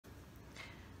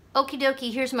Okie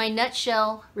dokie, here's my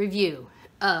nutshell review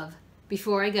of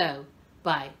Before I Go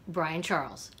by Brian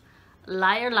Charles.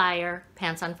 Liar, liar,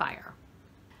 pants on fire.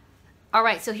 All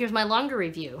right, so here's my longer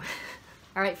review.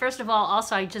 All right, first of all,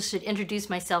 also I just should introduce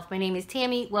myself. My name is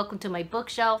Tammy. Welcome to my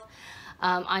bookshelf.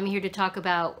 I'm here to talk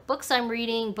about books I'm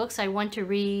reading, books I want to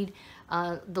read,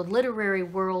 the literary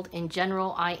world in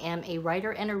general. I am a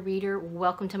writer and a reader.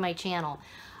 Welcome to my channel.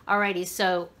 Alrighty,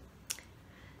 so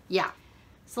yeah.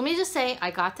 So let me just say,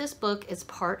 I got this book as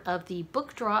part of the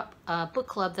book drop book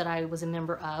club that I was a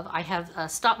member of. I have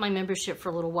stopped my membership for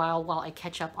a little while I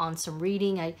catch up on some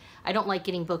reading. I don't like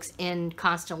getting books in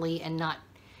constantly and not,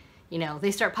 you know,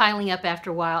 they start piling up after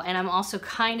a while. And I'm also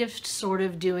kind of sort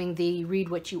of doing the read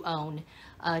what you own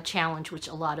challenge, which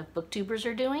a lot of booktubers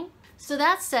are doing. So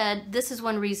that said, this is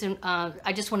one reason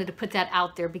I just wanted to put that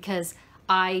out there, because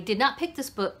I did not pick this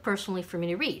book personally for me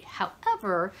to read.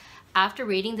 However, after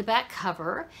reading the back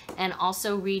cover and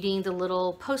also reading the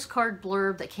little postcard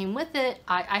blurb that came with it,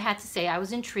 I had to say I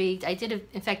was intrigued.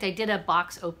 In fact, I did a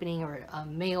box opening or a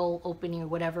mail opening or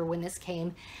whatever when this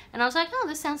came, and I was like, oh,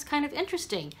 this sounds kind of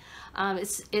interesting.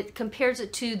 It compares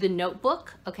it to The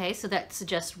Notebook, okay, so that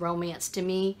suggests romance to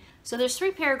me. So there's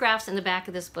 3 paragraphs in the back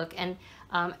of this book, and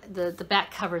the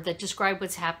back cover that describe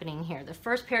what's happening here. The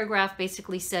first paragraph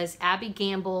basically says Abby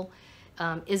Gamble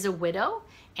is a widow,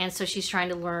 and so she's trying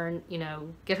to learn, you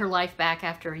know, get her life back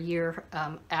after a year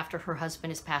after her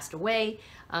husband has passed away.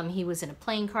 He was in a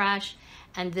plane crash.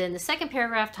 And then the second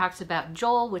paragraph talks about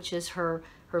Joel, which is her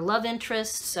love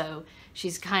interest. So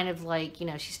she's kind of like, you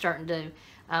know, she's starting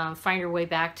to find her way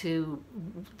back to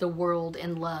the world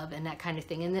and love and that kind of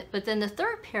thing. But then the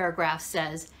third paragraph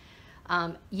says,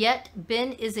 yet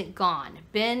Ben isn't gone.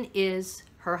 Ben is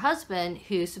her husband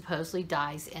who supposedly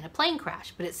dies in a plane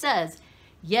crash. But it says,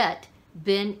 yet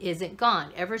Ben isn't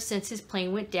gone. Ever since his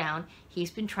plane went down,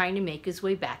 he's been trying to make his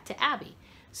way back to Abby.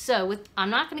 So I'm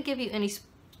not going to give you any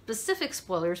specific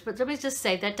spoilers, but let me just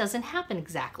say that doesn't happen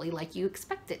exactly like you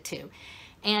expect it to.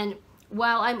 And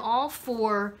while I'm all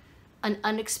for an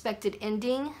unexpected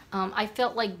ending, I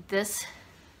felt like this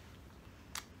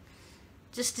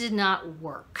just did not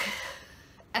work.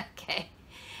 Okay.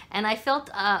 And I felt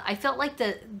like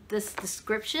this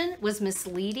description was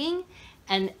misleading.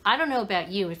 And I don't know about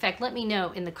you. In fact, let me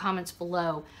know in the comments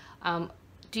below.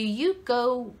 Do you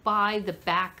go by the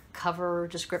back cover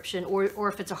description, or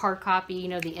if it's a hard copy, you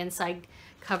know, the inside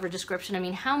cover description? I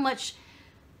mean, how much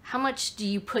do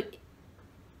you put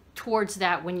towards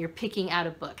that when you're picking out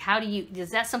a book?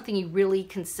 Is that something you really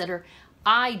consider?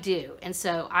 I do. And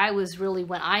so I was really,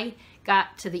 when I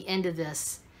got to the end of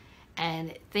this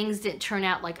and things didn't turn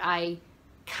out like I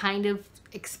kind of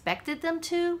expected them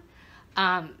to,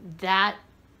 that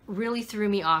really threw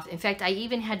me off. In fact, I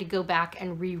even had to go back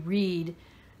and reread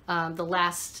the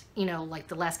last, you know, like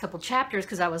the last couple chapters,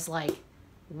 because I was like,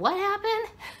 what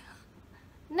happened?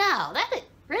 No,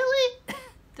 really?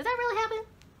 Did that really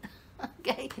happen?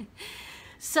 Okay.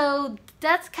 So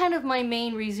that's kind of my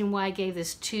main reason why I gave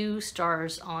this 2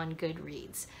 stars on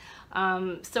Goodreads.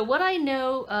 So what I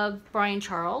know of Brian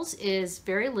Charles is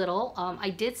very little. I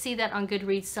did see that on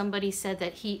Goodreads somebody said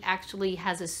that he actually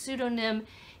has a pseudonym.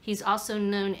 He's also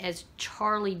known as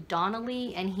Charlie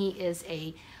Donnelly, and he is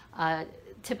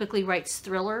typically writes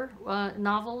thriller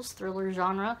novels, thriller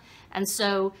genre. And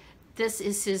so this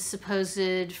is his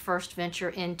supposed first venture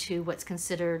into what's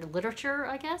considered literature,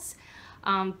 I guess.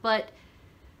 But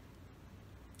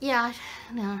yeah,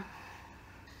 no.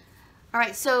 All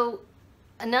right, so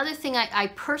another thing I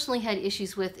personally had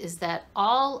issues with is that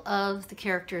all of the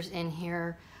characters in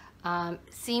here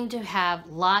seem to have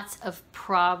lots of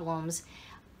problems.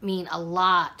 I mean, a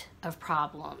lot of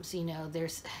problems, you know,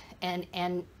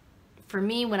 and for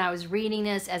me, when I was reading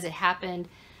this as it happened,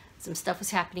 some stuff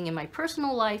was happening in my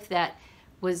personal life that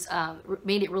was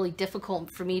made it really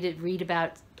difficult for me to read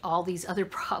about all these other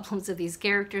problems of these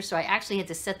characters. So I actually had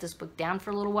to set this book down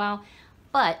for a little while.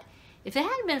 But if it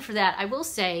hadn't been for that, I will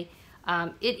say,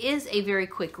 it is a very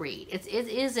quick read. It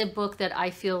is a book that I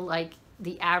feel like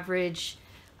the average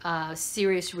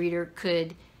serious reader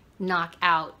could knock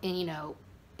out in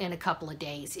a couple of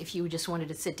days if you just wanted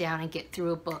to sit down and get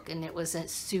through a book and it wasn't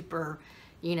super,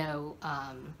 you know,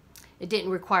 it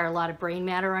didn't require a lot of brain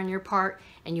matter on your part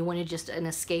and you wanted just an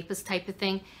escapist type of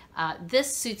thing.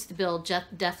 This suits the bill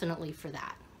definitely for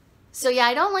that. So yeah,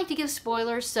 I don't like to give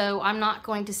spoilers, so I'm not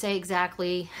going to say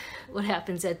exactly what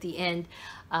happens at the end.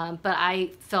 But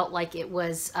I felt like it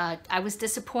was, I was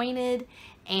disappointed,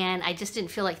 and I just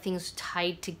didn't feel like things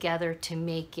tied together to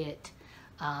make it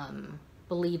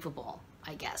believable,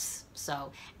 I guess.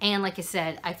 So, and like I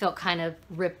said, I felt kind of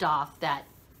ripped off that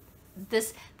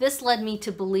this led me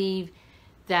to believe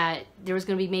that there was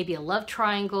going to be maybe a love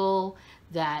triangle,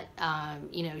 that,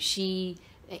 you know,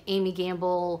 Amy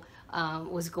Gamble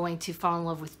was going to fall in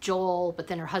love with Joel, but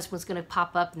then her husband was going to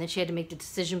pop up, and then she had to make the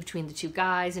decision between the two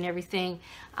guys and everything.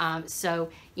 So,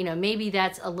 you know, maybe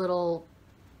that's a little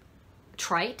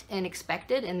trite and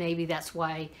expected, and maybe that's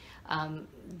why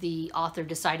the author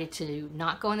decided to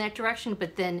not go in that direction.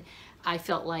 But then I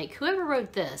felt like whoever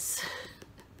wrote this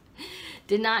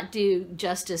did not do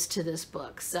justice to this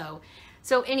book. So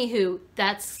anywho,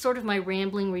 that's sort of my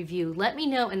rambling review. Let me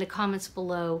know in the comments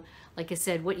below, like I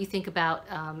said, what you think about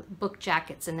book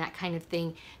jackets and that kind of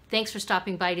thing. Thanks for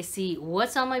stopping by to see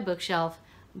what's on my bookshelf.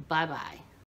 Bye-bye.